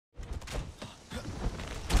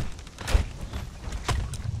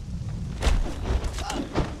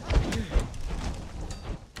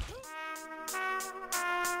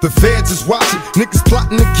The feds is watching, niggas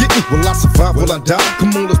plotting to get me. Will I survive, will I die? Come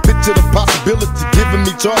on, let's picture the possibility, giving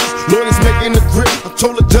me charges. Lawyers making the grip, I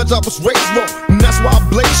told the judge I was raised wrong, and that's why I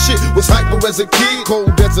blaze shit. Was hyper as a kid,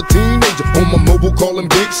 cold as a teenager. On my mobile calling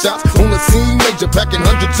big shots, on the scene major, packing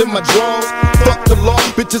hundreds in my drawers. Fuck the law,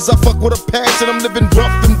 bitches I fuck with a passion. I'm living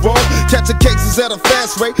rough and raw, catching cases at a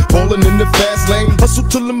fast rate, falling in the fast lane. Hustle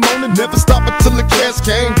till the morning, never stop until the cash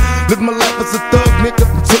came. Live my life as a thug nigga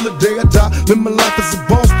until the day I die. Live my life as a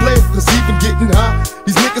boss player, cause even getting high,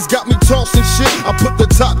 these niggas got me tossing shit. I put the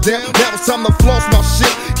top down, now it's time to floss my shit.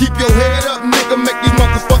 Keep your head up, nigga, make these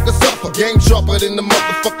motherfuckers suffer. Game sharper than the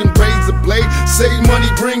motherfucking razor blade. Save money,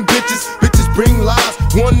 bring bitches, bitches bring lies.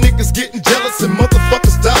 One nigga's getting jealous and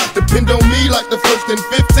motherfuckers die. Depend on me like the first and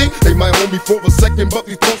 15. They might hold me for a second, but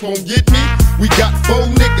these folks won't get me. We got 4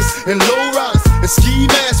 niggas and low riders and ski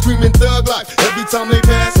masks screaming thug life. Every time they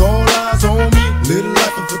pass, all eyes on me. Little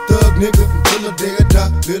life of a thug nigga until the day I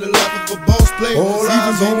die. Little life of a boss player, all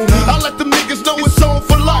eyes on me. I let the niggas know it's on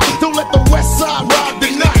for life. Don't let the west side ride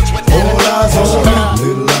the night. All eyes on me.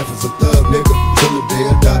 Little life as a thug nigga until the day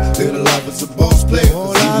I die. Little life as a boss player,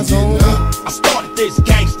 all eyes on me. I started this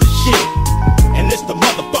gangster shit, and it's the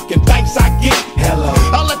motherfucking thanks I get. Hello.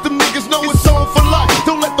 I let the niggas know it's on for life.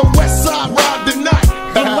 Don't let the west side ride the night.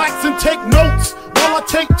 Relax and take notes while I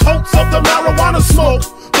take totes of the marijuana smoke.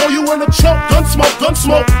 Throw you in a choke, gun smoke, gun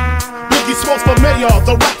smoke. Biggie smokes for mayor,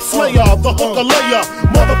 the rap slayer, the hooker layer.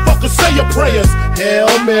 Motherfucker, say your prayers. Hail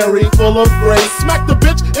Mary, full of grace. Smack the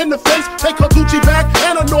bitch in the face, take her Gucci bag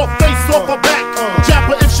and a North Face off her back. Jab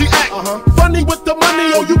her if she act funny with the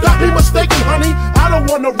money. Oh, you got me mistaken, honey. I don't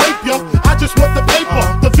wanna rape ya, I just want the paper,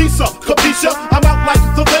 the visa, capisha. I'm out like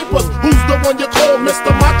the vapors. Who's the one you call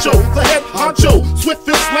Mr. Macho? The head honcho, swift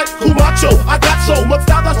fist like Kumacho. I got so much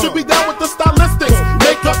style, I should be down with the stylistics.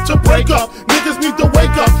 Make up to break up, niggas need to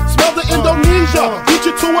wake up. Smell the Indonesia, beat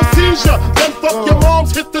you to a seizure. Then fuck your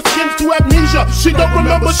moms, hit the skins to amnesia. She don't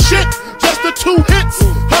remember shit, just the 2 hits.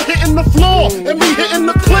 Her hitting the floor, and me hitting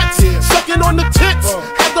the clits. Sucking on the tits,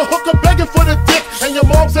 had the hooker begging for the dick. And your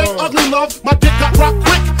moms ain't ugly, love, my dick got rocked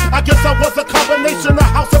quick. I guess I was a combination of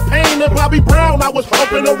House of Pain and Bobby Brown. I was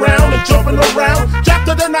humping around and jumping around. Jacked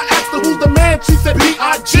her, then I asked her who's the man. She said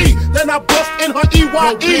B.I.G. Then I bust in her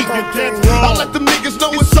E.Y.E. I let the niggas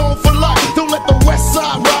know it's on for life. Don't let the west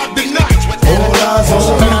side ride the night. All eyes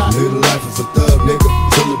on me. Little life is a thug nigga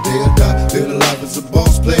till the day I die. Little life is a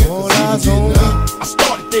boss player. All eyes on me. I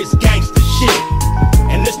started this gangster shit,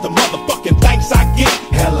 and it's the motherfucking thanks I get.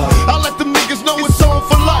 Hello. I let the niggas know it's on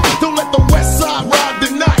for life. Don't let the west side ride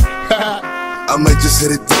the night. I might just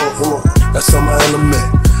hit it though, hold on, that's on my element.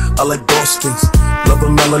 I like dark skins, love a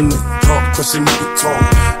melanin. Talk, crushing me with tone,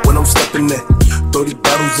 when I'm stepping in 30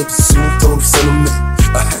 bottles of the scene, throw them cinnamon.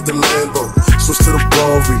 I had the Lambo, switch to the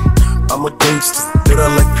Bari. I'm a gangster, but I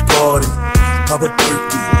like to party. Papa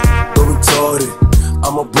turkey, go retarded.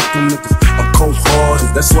 I'm a Brooklyn nigga, I'm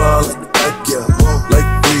cold-hearted. That's why I like the back, yeah, like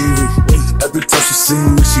Riri. Every time she see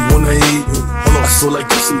me, she wanna eat me. I feel like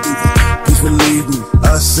Justin Bieber, please believe me.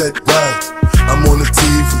 I said right, I'm on the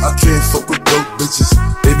TV. I can't fuck with broke bitches,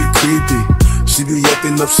 they be creepy. She be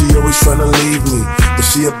acting up, she always tryna leave me. But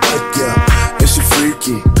she a bad girl, and she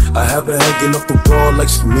freaky. I have her hanging off the wall like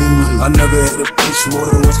she mean me. I never had a bitch more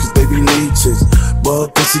than once cause they be leeches. But her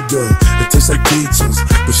pussy good, it tastes like peaches.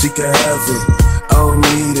 But she can have it, I don't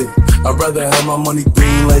need it. I'd rather have my money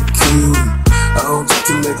green like Q. I don't talk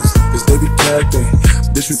to niggas, cause they be capping.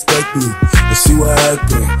 Disrespect me, and see what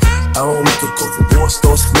happen. I don't make a call for war,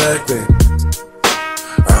 start smacking.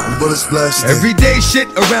 Everyday shit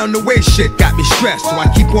around the way shit got me stressed, so I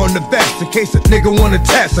keep on the vest in case a nigga wanna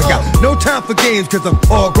test. I got no time for games cause I'm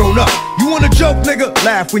all grown up. You wanna joke, nigga?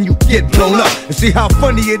 Laugh when you get blown up. And see how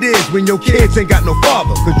funny it is when your kids ain't got no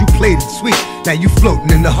father. Cause you played it sweet, now you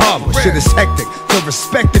floating in the harbor. Shit is hectic, so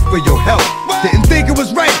respect it for your health. Didn't think it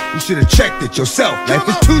was right, you should've checked it yourself. Life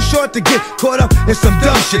is too short to get caught up in some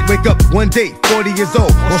dumb shit. Wake up one day, 40 years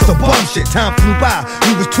old, on some bum shit. Time flew by,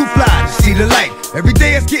 you was too fly to see the light. Every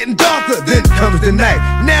day it's getting darker, then comes the night.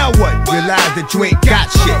 Now what? Realize that you ain't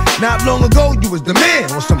got shit. Not long ago you was the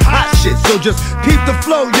man on some hot shit. So just peep the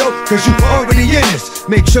flow, yo, cause you already in this.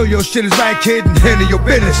 Make sure your shit is right, kid, and handle your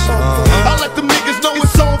business. I let the niggas know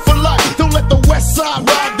it's on for life. Don't let the west side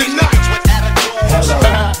ride the night. Hello.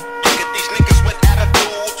 Look at these niggas with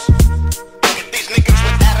attitudes. Look at these niggas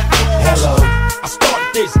with attitudes. Hello. I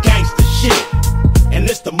started this gangster shit, and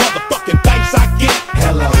it's the motherfucking thanks I get.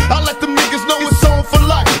 Hello. I let the niggas know it's on for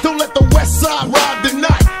life. Don't let the west side ride the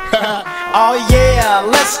night. Oh yeah,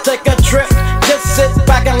 let's take a trip. Just sit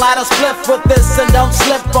back and light a spliff with this and don't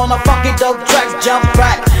slip on a funky dope track. Jump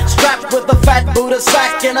back, strapped with a fat Buddha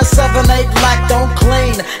sack and a 7-8 lack. Don't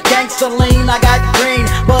clean, gangsta lean, I got green,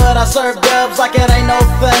 but I serve dubs like it ain't no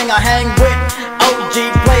thing. I hang with OG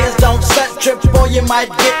players, don't set trip, boy, you might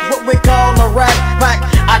get what we call a rat pack.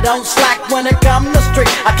 I don't slack when it come to street.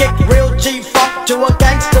 I kick real G-funk to a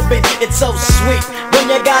gangsta beat. It's so sweet when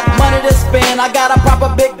you got money to spend. I got a proper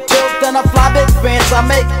big tilt and a fly big fence. I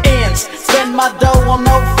make ends, spend my dough on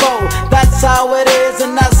no foe. That's how it is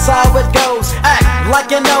and that's how it goes. Act like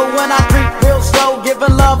you know when I creep real slow,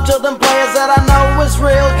 giving love to them players that I know is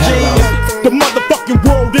real G's. The motherfucking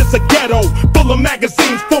world is a ghetto, full of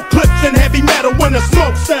magazines, full clips and heavy metal when the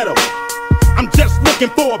smoke settle. I'm just looking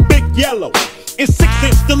for a big yellow in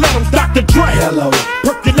 6-inch stilettos, Dr. Dre. Hello.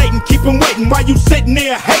 Percolating, keep 'em waiting while you sitting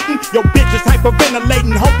there hating. Your bitch is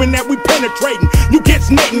hyperventilating, hoping that we penetrating. You get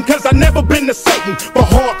snating, cause I never been to Satan. For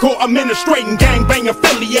hardcore administrating, gangbang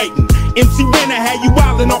affiliating. MC Renner had you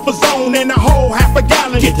wildin' off a zone and a whole half a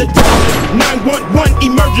gallon. Get the dialing, 911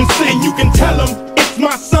 emergency. And you can tell him, it's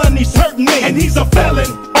my son, he's hurting me. And he's a felon,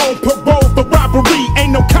 on parole for robbery.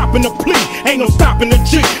 Ain't no copping a plea, ain't no stopping the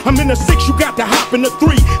G. I'm in a 6, you got to hop in a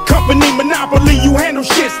 3. Company monopoly, you handle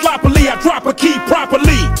shit sloppily. I drop a key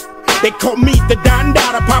properly. They call me the Don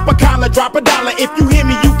Dada, pop a collar, drop a dollar. If you hear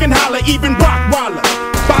me, you can holler, even Rockwaller.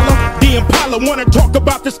 Follow the Impala, wanna talk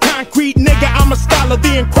about this concrete nigga? I'm a scholar,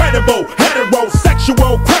 the incredible,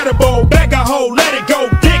 heterosexual, credible, beg a hoe, let it go.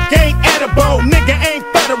 Dick ain't edible, nigga ain't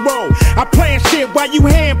federal. I plan shit while you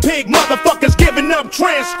handpick motherfuckers giving up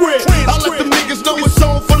transcripts. I let the niggas know it's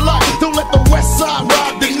on for life. Don't let the West Side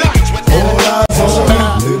ride the night. All eyes on me.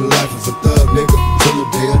 Live the life as a thug nigga till the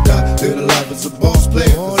day I die. Live the life as a boss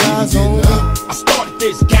player. All eyes on me. I started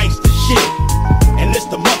this gangsta shit, and it's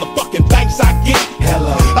the motherfucking thanks I get.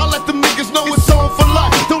 Hello. I let the niggas know it's on for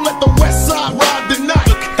life. Don't let the West Side ride the night.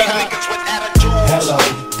 Hello.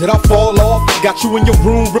 Did I fall off? Got you in your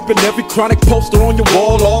room ripping every chronic poster on your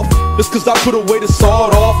wall off. It's cause I put away the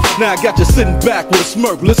sawed off. Now I got you sitting back with a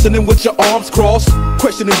smirk, listening with your arms crossed,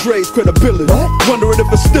 questioning Dre's credibility. Wondering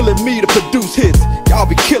if it's still in me to produce hits. Y'all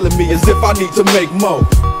be killing me as if I need to make more.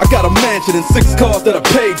 I got a mansion and 6 cars that I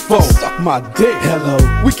paid for. Suck my dick. Hello.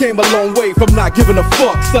 We came a long way from not giving a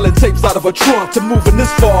fuck, selling tapes out of a trunk to moving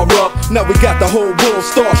this far up. Now we got the whole world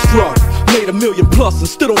starstruck. Made $1 million plus and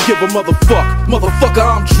still don't give a motherfuck. Motherfucker,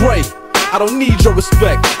 I'm Dre. I don't need your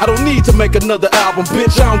respect, I don't need to make another album,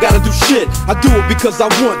 bitch, I don't gotta do shit. I do it because I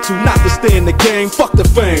want to, not to stay in the game. Fuck the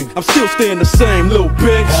fame, I'm still staying the same, little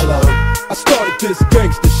bitch. Hello. I started this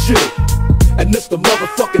gangsta shit, and this the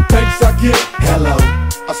motherfucking thanks I get. Hello.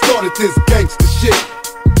 I started this gangsta shit,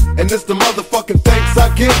 and this the motherfucking thanks I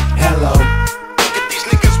get. Hello. Look at these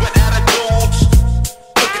niggas with attitudes.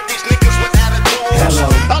 Look at these niggas with attitudes. Hello.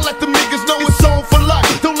 I let the niggas know it's on for life.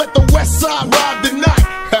 Don't let the West Side ride the night.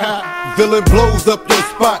 Villain blows up your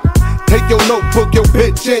spot. Take your notebook, your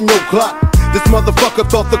bitch, and your clock. This motherfucker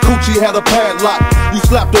thought the coochie had a padlock. You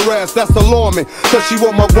slapped her ass, that's alarming, cause she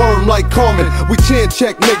want my worm like Carmen. We chin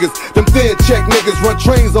check niggas, them thin check niggas. Run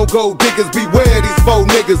trains on gold diggers, beware these faux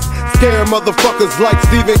niggas. Scare motherfuckers like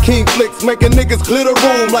Stephen King flicks, making niggas clear the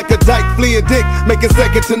room like a dyke fleeing dick. Making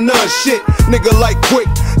second to none shit, nigga like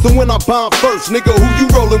quick. So when I bomb first, nigga, who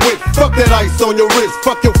you rolling with? Fuck that ice on your wrist,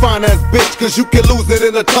 fuck your fine ass bitch, cause you can lose it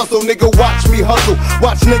in a tussle. Nigga, watch me hustle,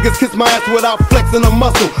 watch niggas kiss my ass without flexing a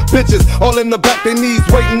muscle. Bitches all in the back, their knees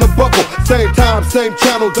waiting to buckle. Same time, same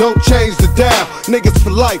channel, don't change the dial. Niggas for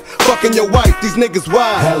life, fucking your wife, these niggas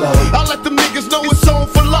wild. Hello. I let the niggas know it's on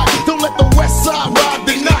for life. Don't let the West Side ride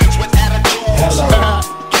the night. Hello.